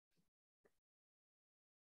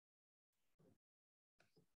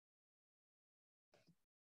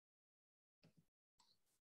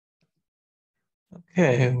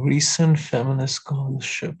Okay, recent feminist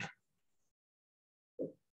scholarship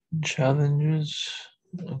challenges.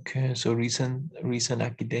 Okay, so recent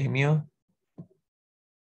academia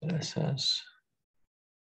that says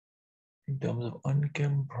in terms of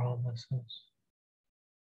unkept promises.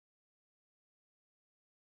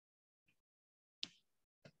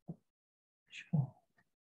 Sure.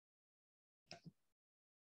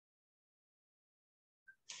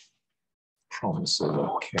 Promises,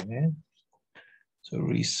 okay. So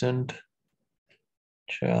recent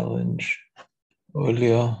challenge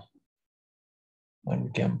earlier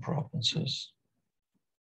unkept promises.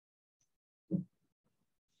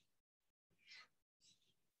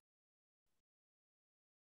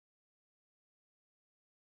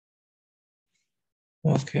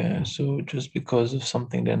 Okay, so just because of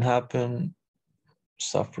something didn't happen,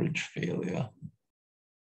 suffrage failure.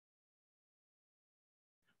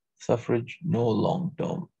 Suffrage no long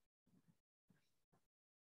term.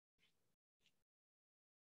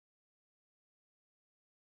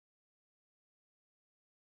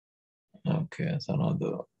 Okay, it's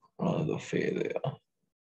another failure.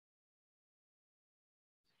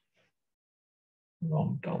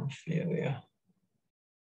 Long term failure.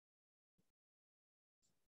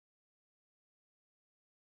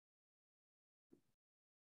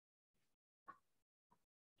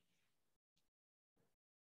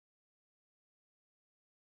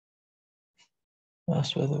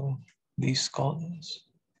 That's whether these scholars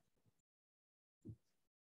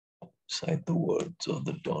cite the words of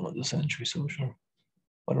the dawn of the century social.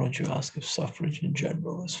 Why don't you ask if suffrage in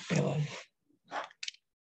general is failing?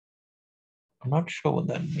 I'm not sure what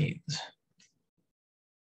that means.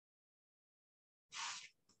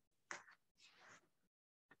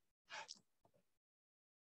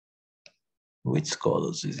 Which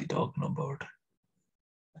scholars is he talking about?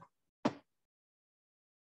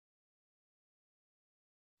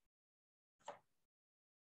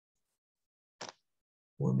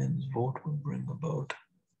 Women's vote will bring about.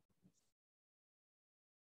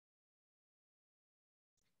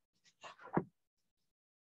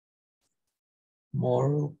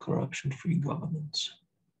 Moral, corruption-free governance.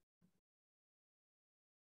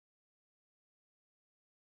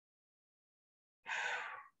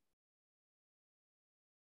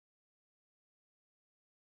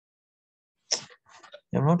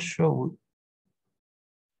 I'm not sure.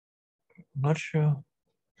 I'm not sure.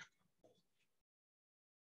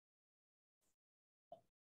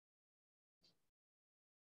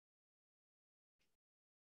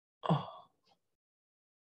 Oh,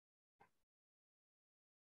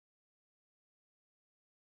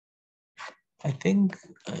 I think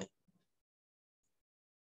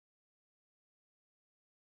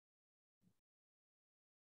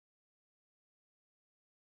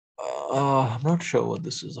I'm not sure what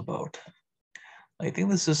this is about. I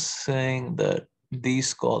think this is saying that these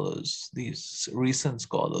scholars, these recent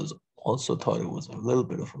scholars, also thought it was a little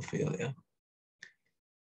bit of a failure.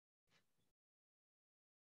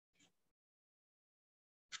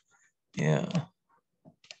 Yeah.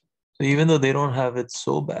 So even though they don't have it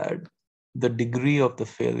so bad, the degree of the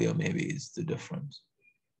failure maybe is the difference.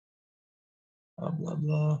 Blah, blah,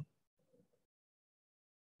 blah.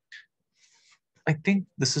 I think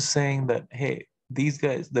this is saying that, hey, these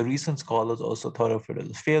guys, the recent scholars also thought of it as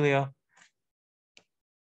a failure.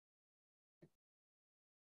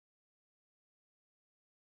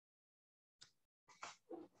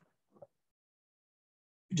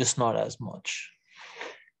 Just not as much.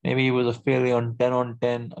 Maybe it was a failure on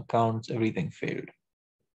 10 accounts, everything failed.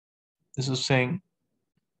 This is saying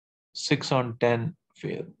 6 on 10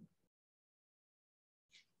 failed.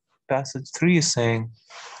 Passage 3 is saying,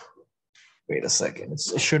 wait a second,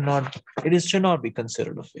 it should not be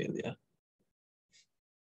considered a failure.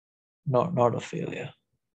 Not a failure.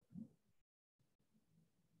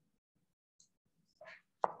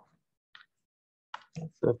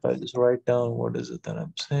 So if I just write down what is it that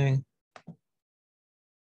I'm saying,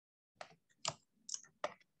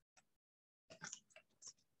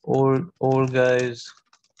 old guys,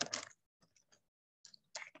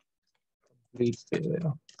 complete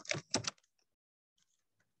failure.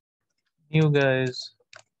 New guys,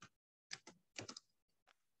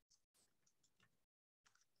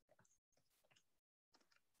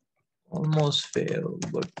 almost fail,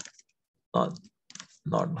 but not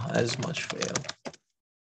as much fail.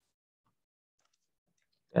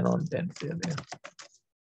 10 on 10 failure.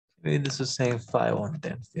 Maybe this is saying 5 on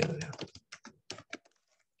 10 failure.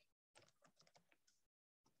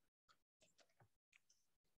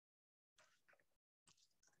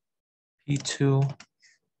 P2.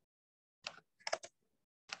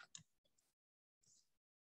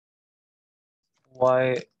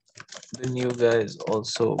 why the new guys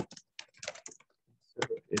also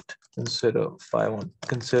consider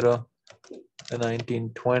the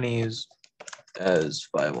 1920s as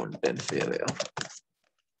 5 on 10 failure.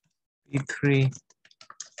 E3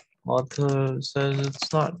 author says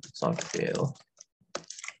it's not fail.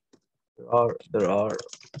 There are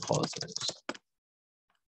positives.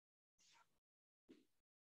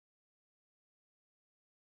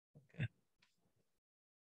 Okay.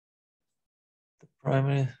 The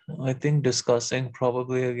primary, I think discussing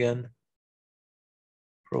probably again,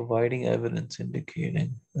 providing evidence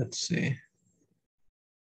indicating, let's see.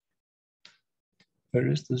 Where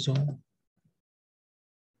is the zone?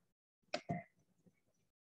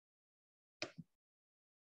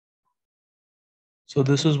 So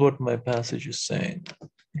this is what my passage is saying.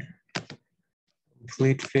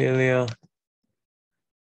 Complete failure,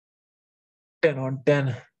 10 on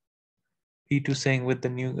 10. P2 saying with the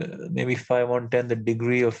new, maybe 5 on 10, the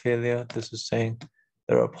degree of failure. This is saying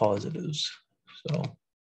there are positives. So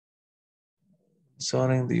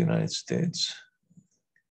concerning the United States,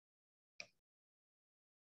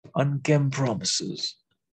 unkept promises.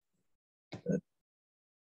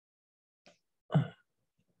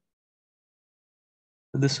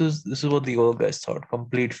 This is what the old guys thought.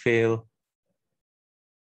 Complete fail.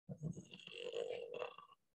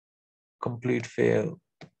 Complete fail.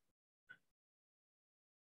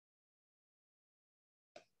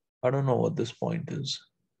 I don't know what this point is.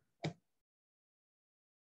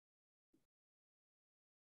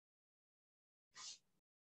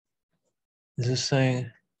 This is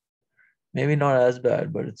saying maybe not as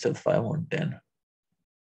bad, but it's a 5 on 10.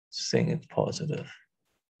 It's saying it's positive.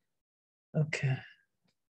 Okay.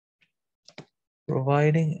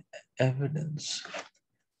 Providing evidence.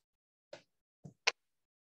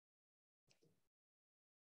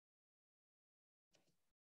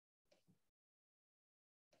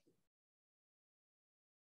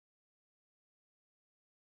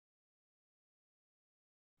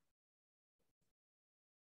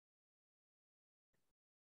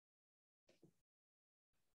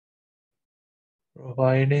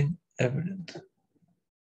 Providing evidence.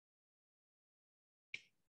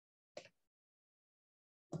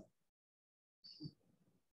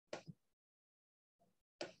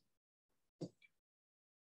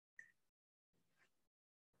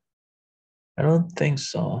 I don't think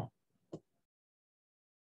so.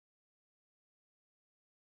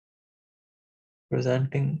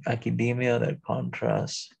 Presenting academia that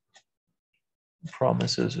contrasts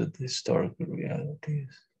promises with historical realities.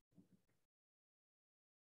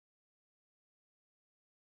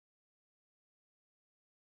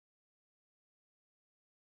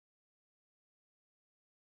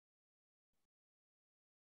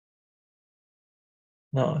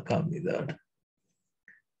 No, it can't be that.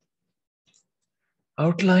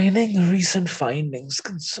 Outlining recent findings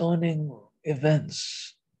concerning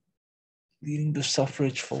events leading to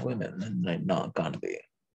suffrage for women. And no, it can't be.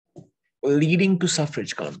 Leading to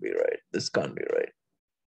suffrage can't be right. This can't be right.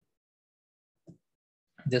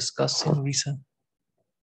 Discussing recent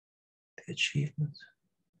achievements.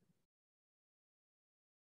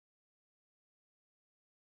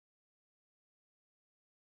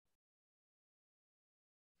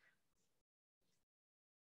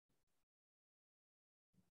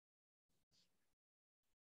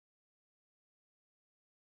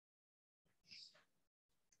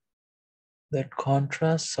 That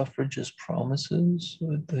contrasts suffrage's promises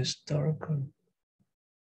with the historical.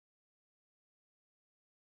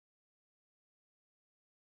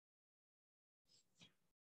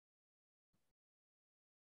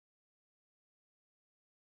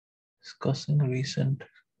 Discussing recent.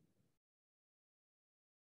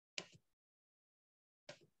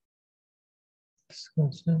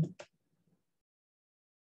 Discussing.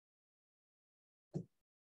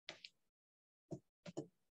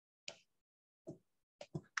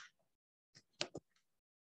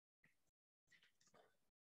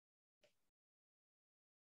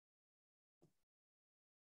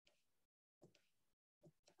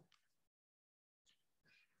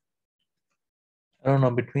 I don't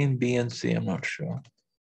know, between B and C, I'm not sure.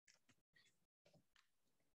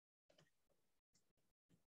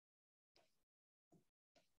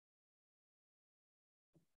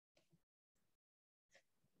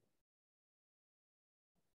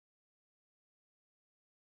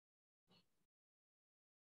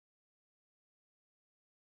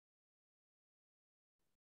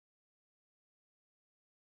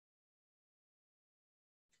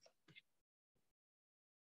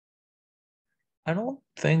 I don't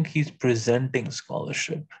think he's presenting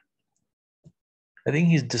scholarship. I think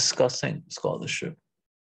he's discussing scholarship.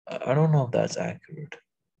 I don't know if that's accurate.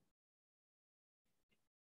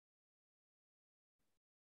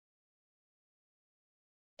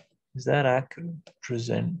 Is that accurate?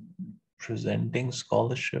 Presenting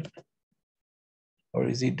scholarship? Or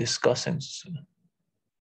is he discussing?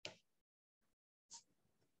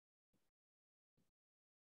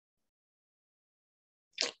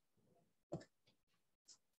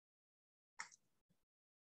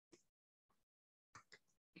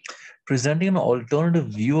 Presenting an alternative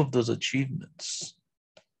view of those achievements.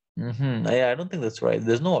 I don't think that's right.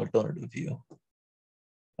 There's no alternative view.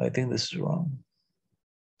 I think this is wrong.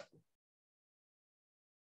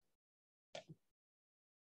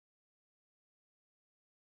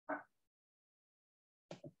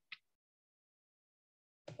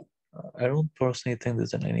 I don't personally think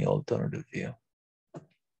there's any alternative view.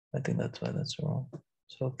 I think that's why that's wrong.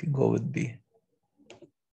 So I can go with B.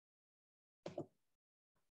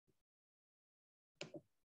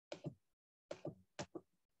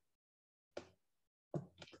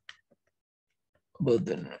 But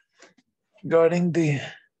then regarding the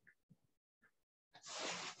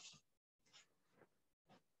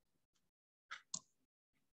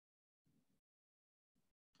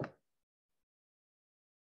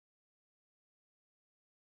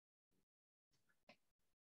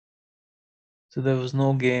so there was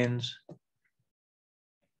no gains.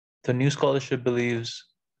 The new scholarship believes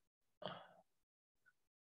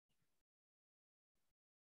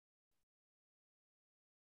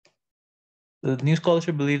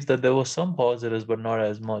that there were some positives, but not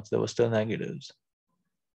as much. There were still negatives.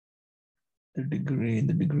 The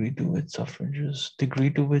degree to which suffrages,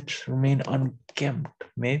 degree to which remain unkempt,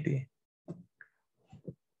 maybe.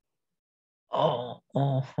 Oh.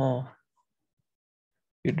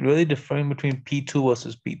 You're really differing between P2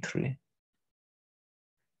 versus P3.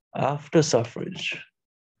 After suffrage,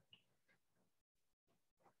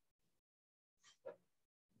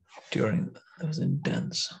 that was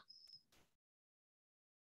intense.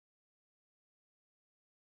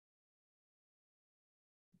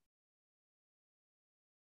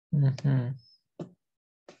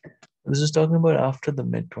 This is talking about after the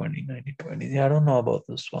mid-20s, 1920s. Yeah, I don't know about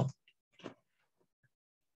this one.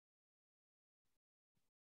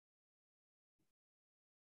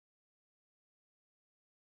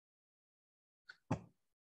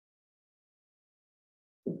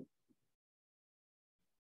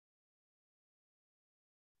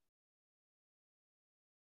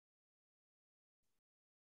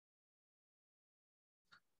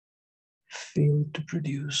 Failed to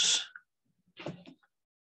produce.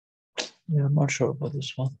 Yeah, I'm not sure about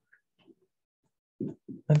this one.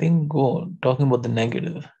 I think talking about the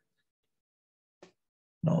negative.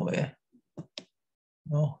 No way.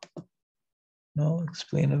 No,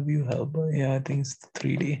 explain a view helper. Yeah, I think it's the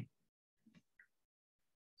 3D.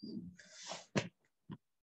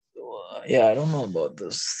 Yeah, I don't know about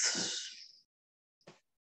this.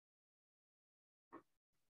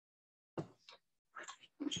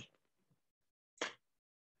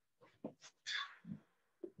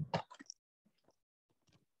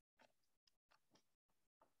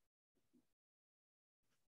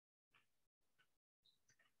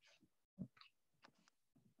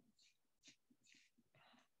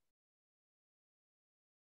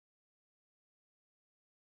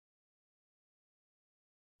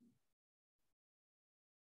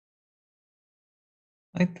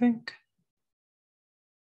 I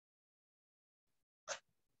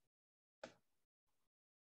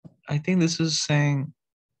think this is saying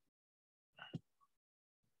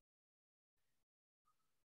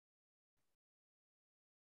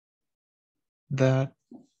that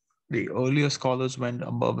the earlier scholars went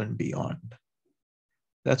above and beyond.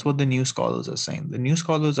 That's what the new scholars are saying. The new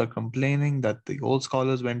scholars are complaining that the old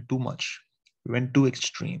scholars went too much, went too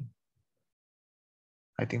extreme.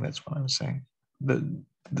 I think that's what I'm saying.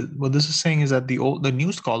 What this is saying is that the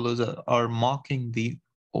new scholars are mocking the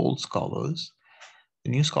old scholars. The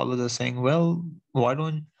new scholars are saying, well, why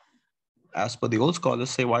don't, as per the old scholars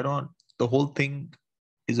say, why don't the whole thing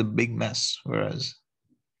is a big mess, whereas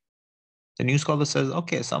the new scholar says,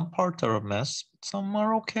 okay, some parts are a mess, but some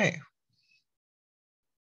are okay.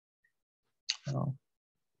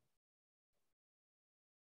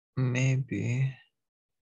 Maybe.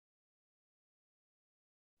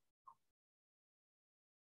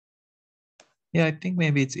 Yeah, I think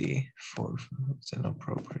maybe it's E for it's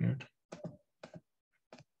inappropriate.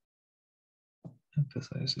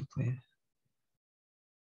 Emphasizedly.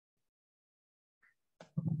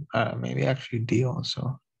 Maybe actually D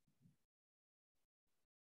also.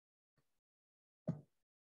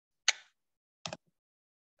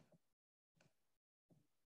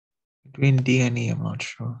 Between D and E, I'm not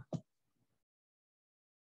sure.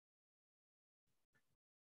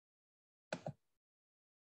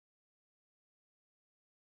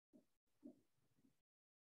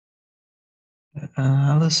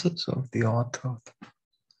 Analysis of the author.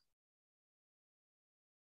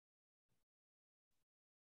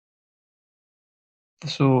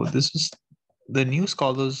 So this is, the new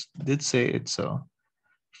scholars did say it's a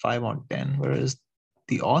 5 on 10, whereas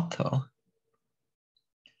the author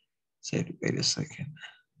said, wait a second,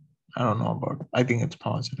 I don't know about, I think it's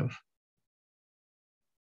positive.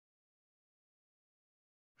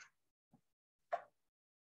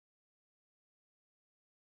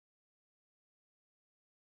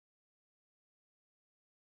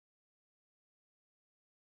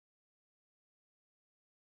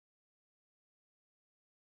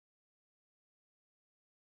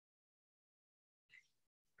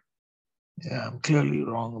 Yeah, I'm clearly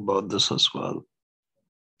wrong about this as well.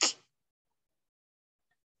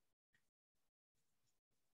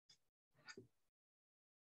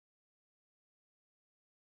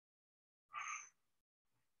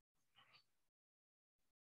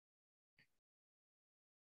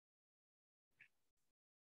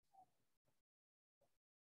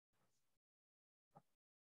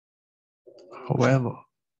 However,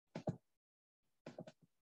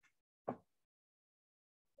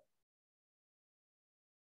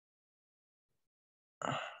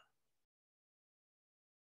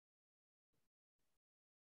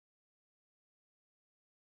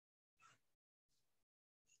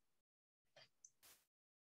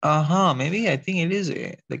 maybe I think it is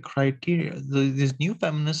the criteria. This new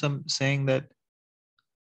feminism saying that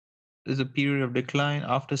there's a period of decline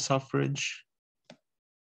after suffrage.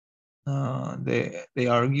 They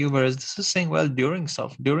argue, whereas this is saying, well, during the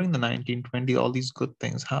 1920s, all these good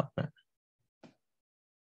things happen.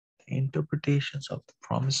 The interpretations of the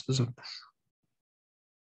promises of this.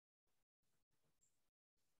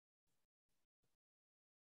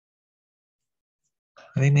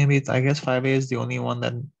 I think maybe it's, I guess 5A is the only one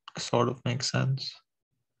that sort of makes sense.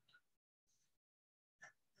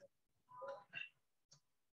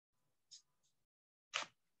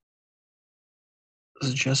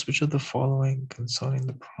 Suggest which of the following concerning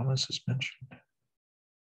the promises mentioned.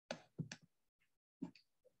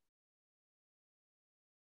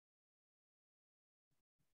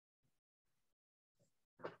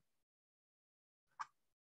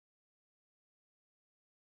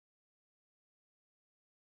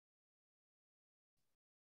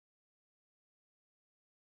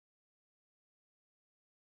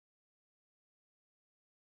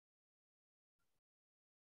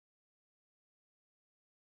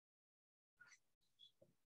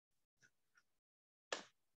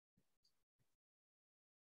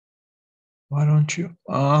 Why don't you?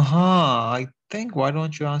 I think, why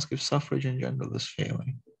don't you ask if suffrage in general is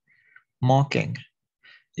failing? Mocking.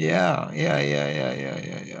 Yeah.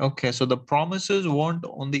 Okay, so the promises weren't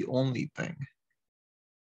on the only thing.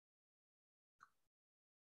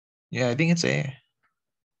 Yeah, I think it's A.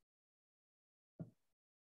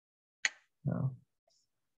 No.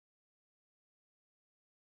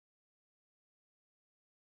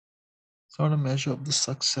 Sort of measure of the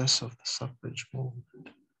success of the suffrage movement.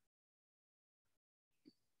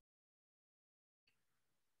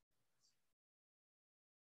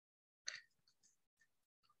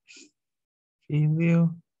 Failure.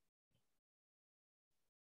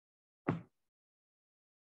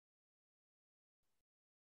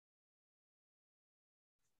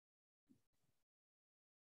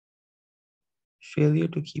 Failure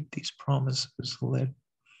to keep these promises led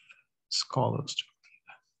scholars to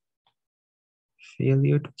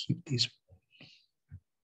failure to keep these.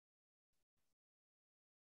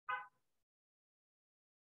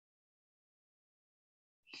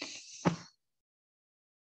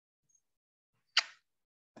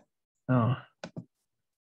 Oh,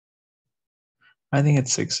 I think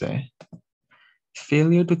it's 6A.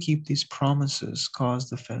 Failure to keep these promises caused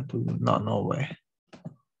the Fed to no way.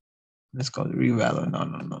 Let's call it revalue.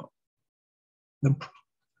 No. The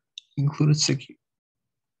included security.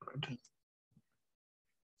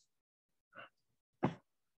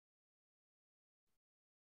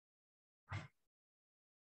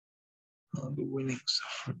 The winning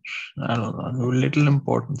suffrage. I don't know. The little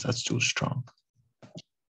importance, that's too strong.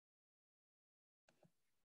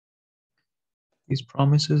 These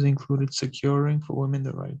promises included securing for women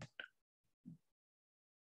the right.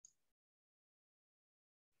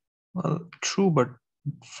 Well, true, but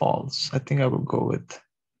false. I think I will go with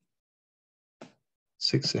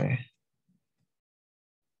 6A.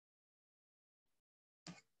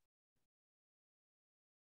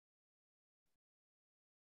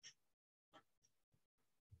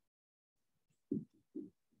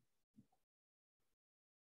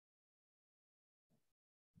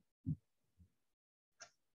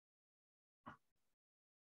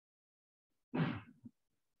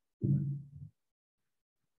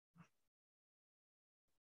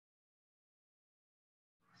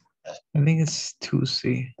 I think it's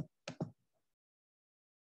 2C.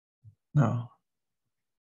 No.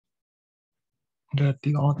 That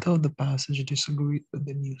the author of the passage disagreed with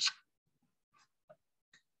the news.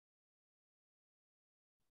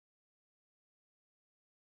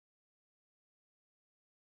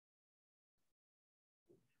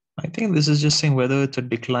 I think this is just saying whether it's a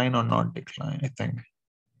decline or not decline, I think.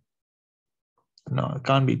 No, it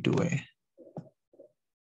can't be 2A.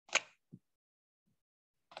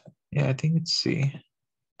 Yeah, I think it's C.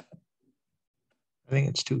 I think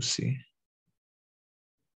it's 2C.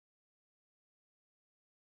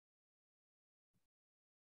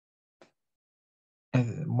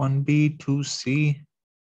 1B, 2C,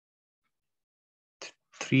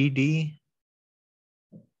 3D.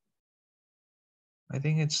 I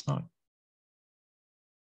think it's not.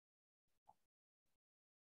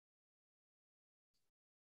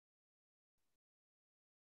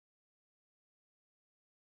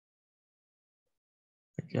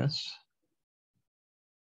 I guess.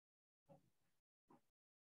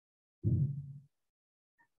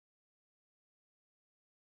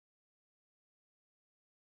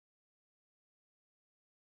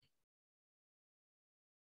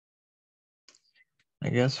 I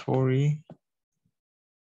guess 4E.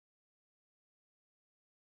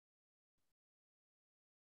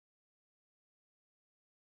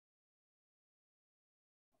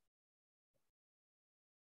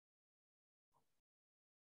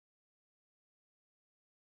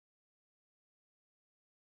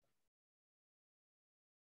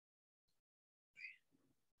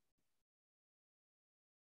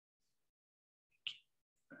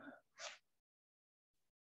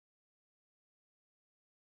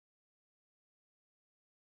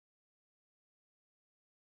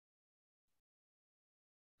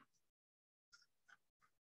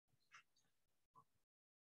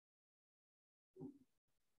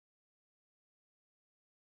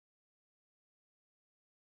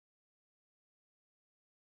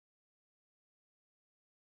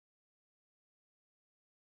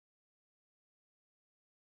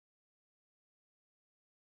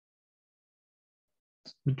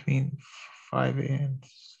 Between 5A and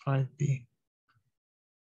 5B.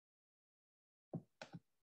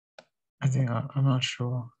 I think I'm not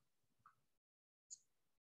sure.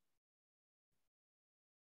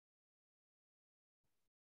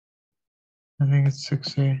 I think it's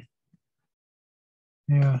 6A.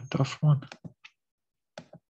 Yeah, tough one.